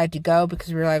we decided to go, because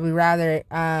we were like, we'd rather,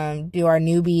 do our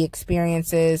newbie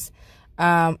experiences,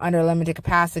 under limited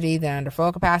capacity than under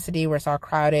full capacity, where it's all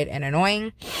crowded and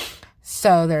annoying.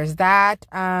 So, there's that.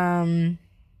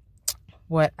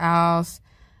 What else?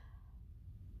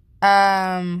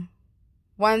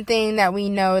 One thing that we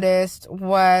noticed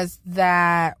was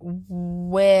that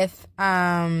with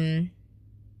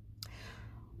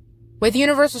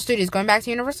Universal Studios, going back to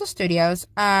Universal Studios,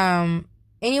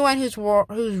 anyone who's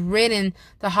ridden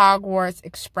the Hogwarts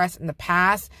Express in the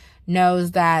past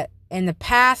knows that in the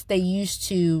past they used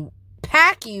to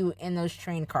pack you in those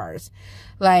train cars.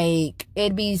 Like,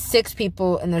 it'd be 6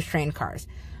 people in those train cars.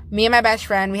 Me and my best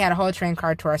friend, we had a whole train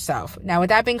car to ourselves. Now, with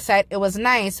that being said, it was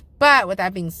nice, but with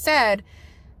that being said,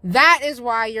 that is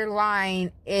why your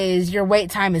wait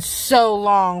time is so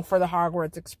long for the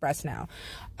Hogwarts Express now.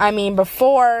 I mean,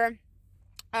 before,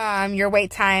 your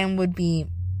wait time would be,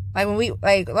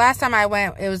 last time I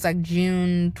went, it was like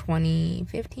June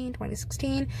 2015,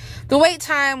 2016. The wait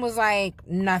time was like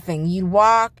nothing. You'd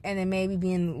walk and then maybe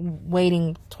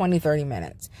waiting 20, 30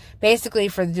 minutes. Basically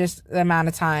for just the amount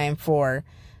of time for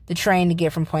the train to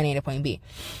get from point A to point B.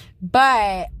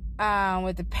 But,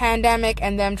 with the pandemic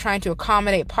and them trying to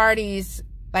accommodate parties,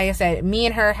 like I said, me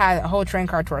and her had a whole train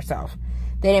car to ourselves.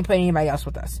 They didn't put anybody else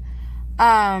with us.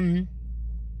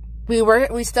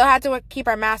 We still had to keep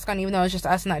our mask on, even though it was just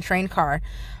us in that train car.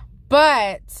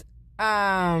 But,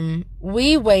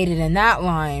 we waited in that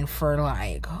line for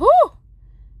I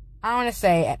want to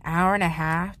say an hour and a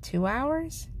half, 2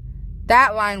 hours.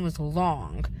 That line was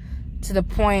long, to the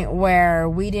point where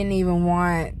we didn't even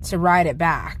want to ride it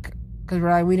back.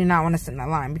 Because we did not want to sit in that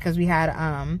line, because we had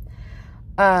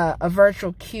a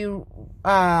virtual queue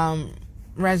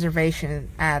reservation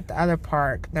at the other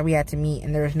park that we had to meet,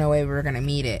 and there was no way we were going to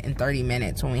meet it in 30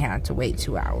 minutes when we had to wait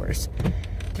 2 hours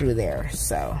through there.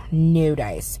 So, no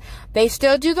dice. They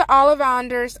still do the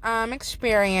Ollivanders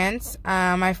experience.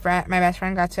 My best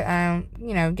friend got to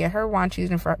get her wand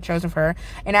chosen for her.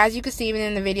 And as you can see even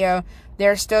in the video,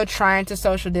 they're still trying to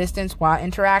social distance while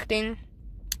interacting.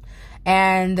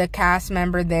 And the cast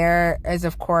member there is,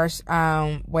 of course,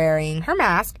 wearing her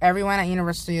mask. Everyone at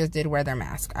Universal Studios did wear their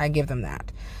mask. I give them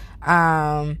that.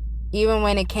 Even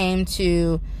when it came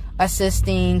to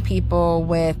assisting people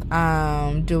with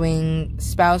doing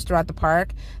spells throughout the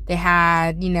park, they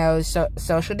had, you know,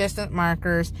 social distance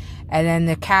markers, and then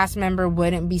the cast member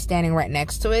wouldn't be standing right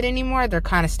next to it anymore. They're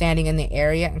kind of standing in the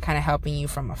area and kind of helping you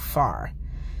from afar.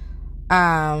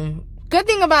 Good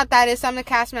thing about that is some of the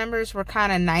cast members were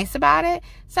kind of nice about it.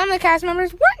 Some of the cast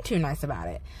members weren't too nice about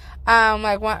it.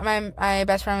 Like my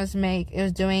best friend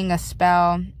was doing a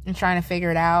spell and trying to figure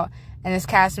it out, and this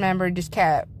cast member just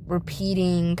kept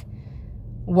repeating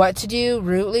what to do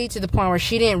rudely to the point where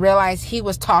she didn't realize he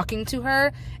was talking to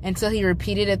her until he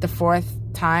repeated it the fourth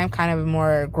time, kind of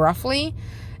more gruffly.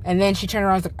 And then she turned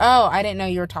around and was like, "Oh, I didn't know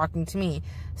you were talking to me."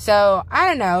 So, I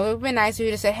don't know. It would have been nice if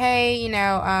you to say, "Hey, you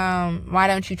know, why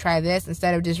don't you try this?"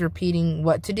 instead of just repeating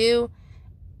what to do.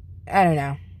 I don't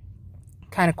know.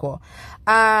 Kind of cool.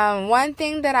 One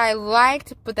thing that I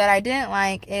liked, but that I didn't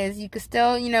like, is you could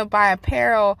still, you know, buy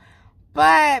apparel,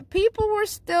 but people were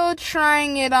still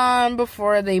trying it on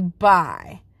before they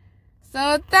buy.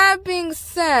 So, with that being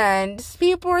said,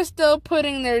 people were still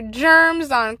putting their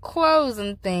germs on clothes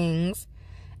and things,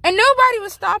 and nobody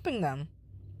was stopping them.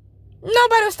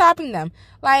 Nobody was stopping them.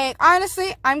 Like,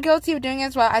 honestly, I'm guilty of doing it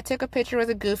as well. I took a picture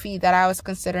with a Goofy that I was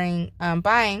considering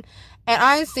buying. And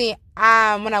honestly,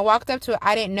 when I walked up to it,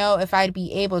 I didn't know if I'd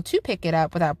be able to pick it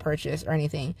up without purchase or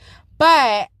anything.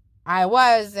 But I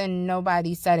was, and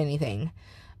nobody said anything.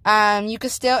 You can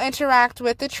still interact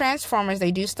with the Transformers.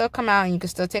 They do still come out, and you can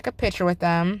still take a picture with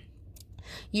them.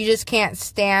 You just can't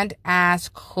stand as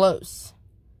close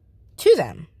to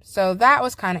them. So that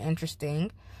was kind of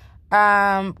interesting.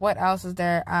 What else is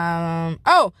there?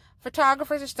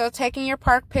 Photographers are still taking your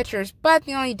park pictures, but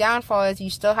the only downfall is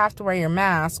you still have to wear your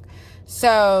mask.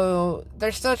 So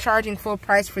they're still charging full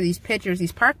price for these pictures,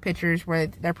 these park pictures where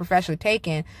they're professionally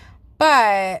taken.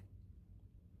 But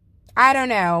I don't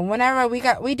know. Whenever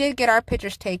we did get our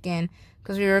pictures taken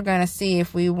because we were going to see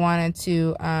if we wanted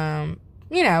to,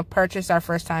 you know, purchase our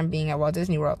first time being at Walt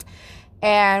Disney World.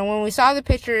 And when we saw the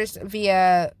pictures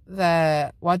via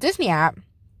the Walt Disney app,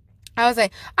 I was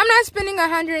like, I'm not spending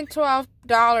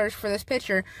 $112 for this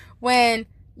picture when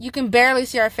you can barely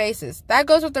see our faces. That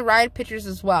goes with the ride pictures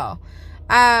as well.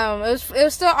 It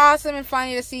was still awesome and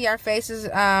funny to see our faces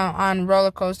on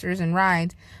roller coasters and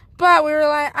rides. But we were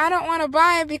like, I don't want to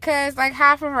buy it because like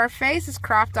half of our face is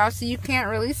cropped off, so you can't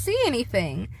really see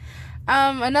anything.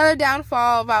 Another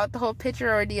downfall about the whole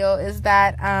picture ordeal is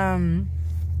that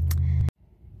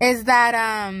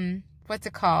what's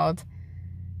it called?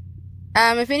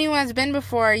 If anyone's been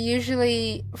before,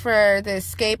 usually for the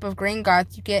escape of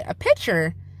Gringotts, you get a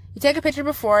picture. You take a picture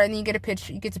before, and then you get a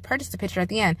picture. You get to purchase the picture at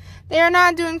the end. They are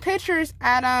not doing pictures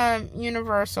at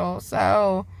Universal,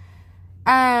 so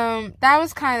that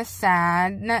was kind of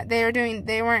sad.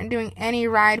 They weren't doing any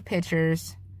ride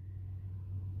pictures,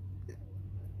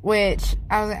 which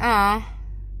I was like, oh,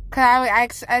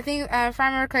 cause I think if I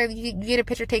remember correctly, you get a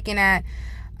picture taken at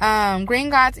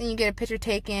Gringotts, and you get a picture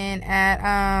taken at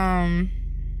I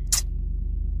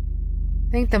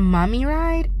think the Mummy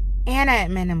ride and at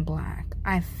Men in Black.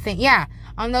 I think, yeah,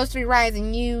 on those three rides.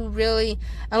 And you really,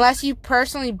 unless you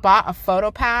personally bought a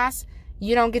photo pass,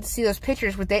 you don't get to see those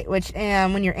pictures. Which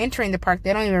when you're entering the park,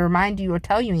 they don't even remind you or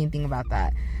tell you anything about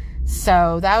that.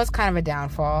 So that was kind of a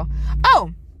downfall.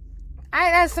 Oh,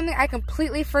 that's something I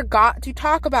completely forgot to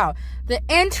talk about. The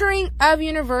entering of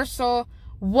Universal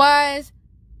was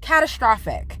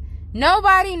catastrophic.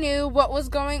 Nobody knew what was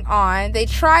going on. They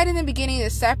tried in the beginning to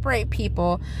separate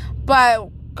people, but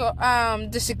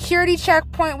the security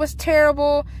checkpoint was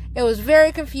terrible. It was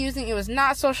very confusing. It was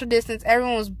not social distance.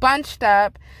 Everyone was bunched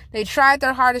up. They tried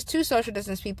their hardest to social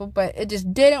distance people, but it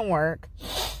just didn't work.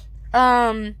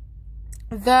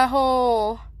 The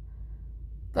whole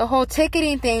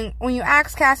ticketing thing, when you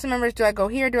ask cast members, do I go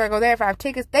here, do I go there if I have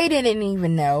tickets, they didn't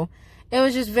even know. It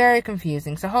was just very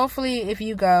confusing. So hopefully if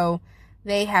you go,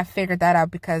 they have figured that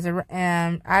out, because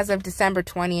as of December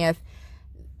 20th,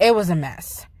 it was a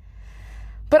mess.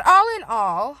 But all in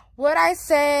all, would I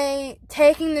say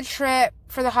taking the trip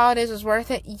for the holidays was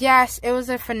worth it? Yes, it was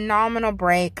a phenomenal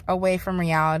break away from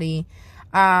reality.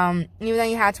 Even though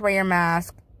you had to wear your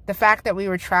mask, the fact that we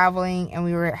were traveling and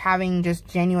we were having just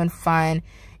genuine fun,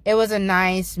 it was a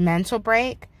nice mental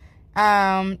break.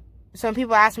 So when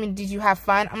people ask me, did you have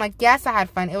fun? I'm like, yes, I had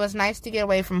fun. It was nice to get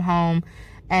away from home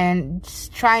and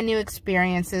just try new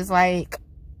experiences like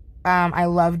I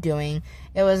love doing.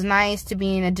 It was nice to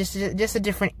be in just a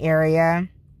different area.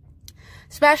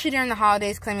 especially during the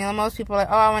holidays. Because, I mean, most people are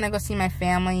like, oh, I want to go see my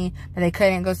family, but they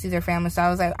couldn't go see their family. So I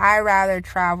was like, I'd rather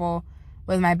travel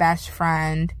with my best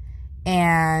friend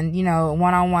and, you know,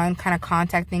 one-on-one kind of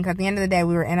contacting. Because at the end of the day,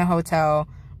 we were in a hotel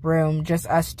room, just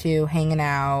us two, hanging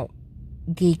out,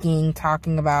 geeking,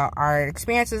 talking about our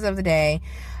experiences of the day.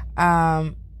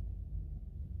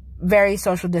 Very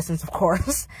social distance, of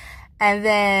course. And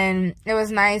then it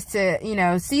was nice to, you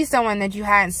know, see someone that you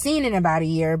hadn't seen in about a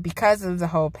year because of the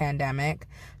whole pandemic.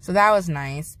 So that was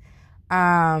nice.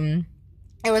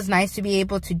 It was nice to be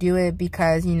able to do it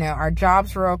because, you know, our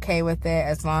jobs were okay with it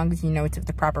as long as, you know, we took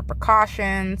the proper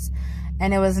precautions.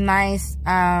 And it was nice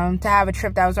to have a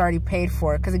trip that was already paid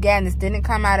for. Because, again, this didn't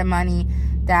come out of money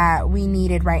that we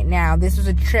needed right now. This was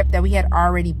a trip that we had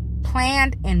already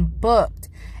planned and booked.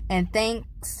 And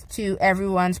thanks to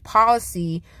everyone's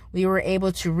policy, we were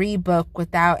able to rebook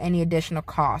without any additional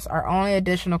cost. Our only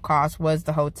additional cost was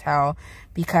the hotel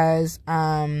because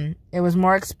it was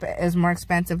more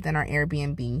expensive than our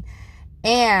Airbnb,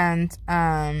 and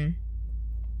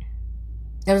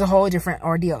it was a whole different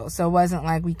ordeal. So it wasn't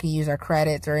like we could use our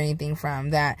credits or anything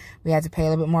from that. We had to pay a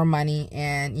little bit more money,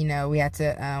 and you know, we had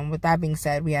to. With that being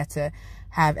said, we had to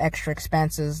have extra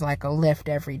expenses like a Lyft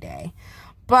every day,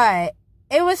 but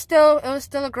it was still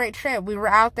a great trip. We were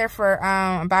out there for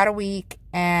about a week,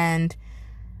 and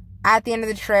at the end of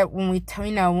the trip, when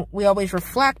we always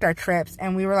reflect our trips,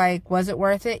 and we were like, was it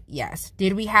worth it? Yes.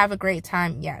 Did we have a great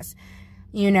time? Yes.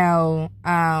 You know,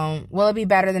 will it be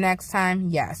better the next time?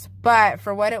 Yes. But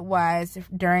for what it was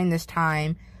during this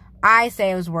time, I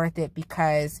say it was worth it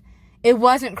because it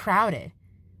wasn't crowded.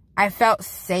 I felt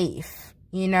safe,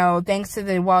 you know, thanks to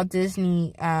the Walt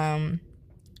Disney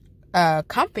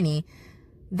company.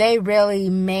 They really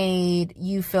made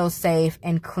you feel safe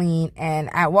and clean. And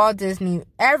at Walt Disney,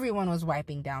 everyone was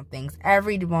wiping down things.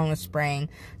 Everyone was spraying,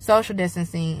 social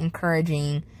distancing,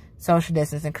 encouraging social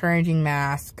distance, encouraging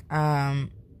masks. As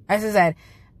I said,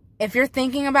 if you're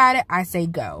thinking about it, I say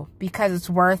go. Because it's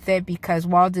worth it. Because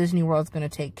Walt Disney World's going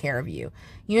to take care of you.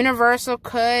 Universal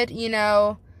could, you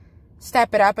know,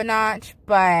 step it up a notch.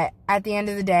 But at the end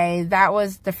of the day, that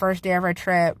was the first day of our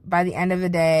trip. By the end of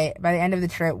the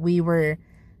trip, we were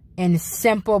in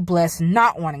simple bliss,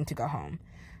 not wanting to go home.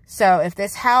 So if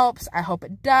this helps, I hope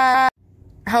it does.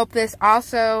 I hope this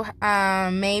also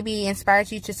maybe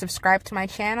inspires you to subscribe to my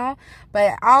channel.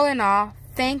 But all in all,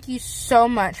 thank you so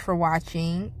much for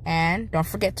watching, and don't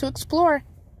forget to explore.